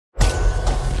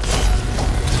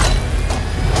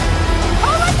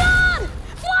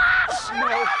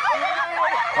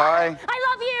Bye. I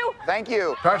love you. Thank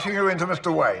you. Passing you into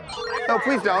Mr. Wayne. No,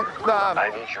 please don't. I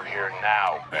need you here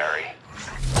now, Barry.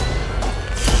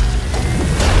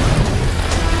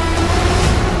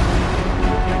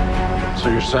 So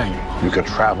you're saying you could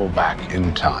travel back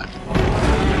in time?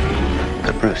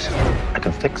 But Bruce, I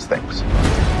can fix things.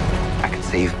 I can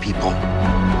save people.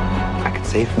 I can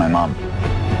save my mom.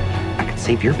 I can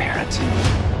save your parents.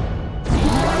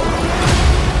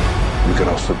 You could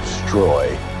also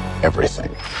destroy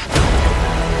everything.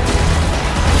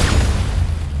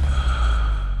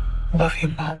 I love you,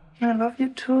 Mom. I love you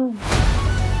too.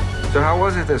 So how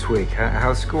was it this week?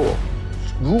 How's school?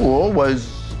 School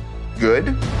was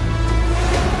good.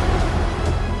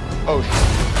 Oh,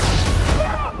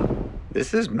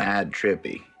 this is mad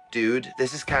trippy. Dude,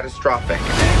 this is catastrophic.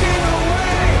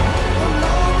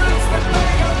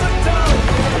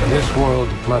 This world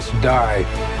must die.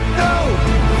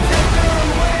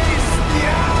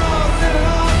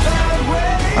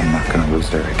 I'm not gonna lose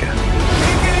her again.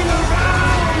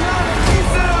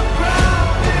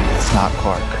 It's not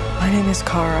Clark. My name is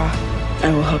Kara. I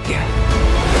will help you.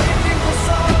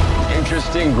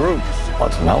 Interesting group.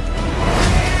 Want some help?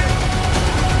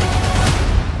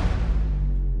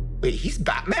 Wait, he's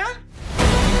Batman?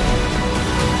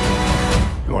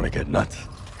 You want to get nuts?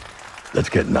 Let's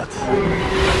get nuts.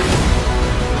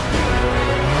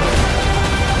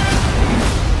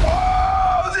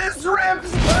 Oh, this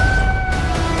rips!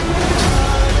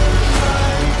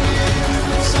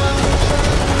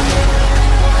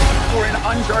 We're in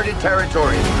uncharted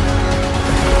territory.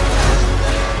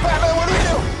 Batman, what do we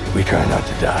do? We try not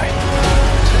to die.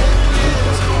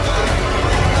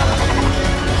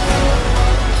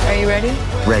 Are you ready?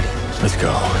 Ready. Let's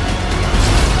go.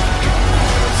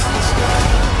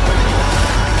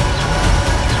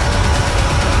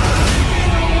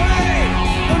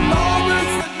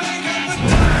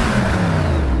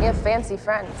 You have fancy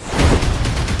friends.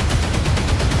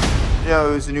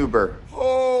 No, it was an Uber.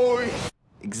 Oh,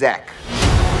 exec.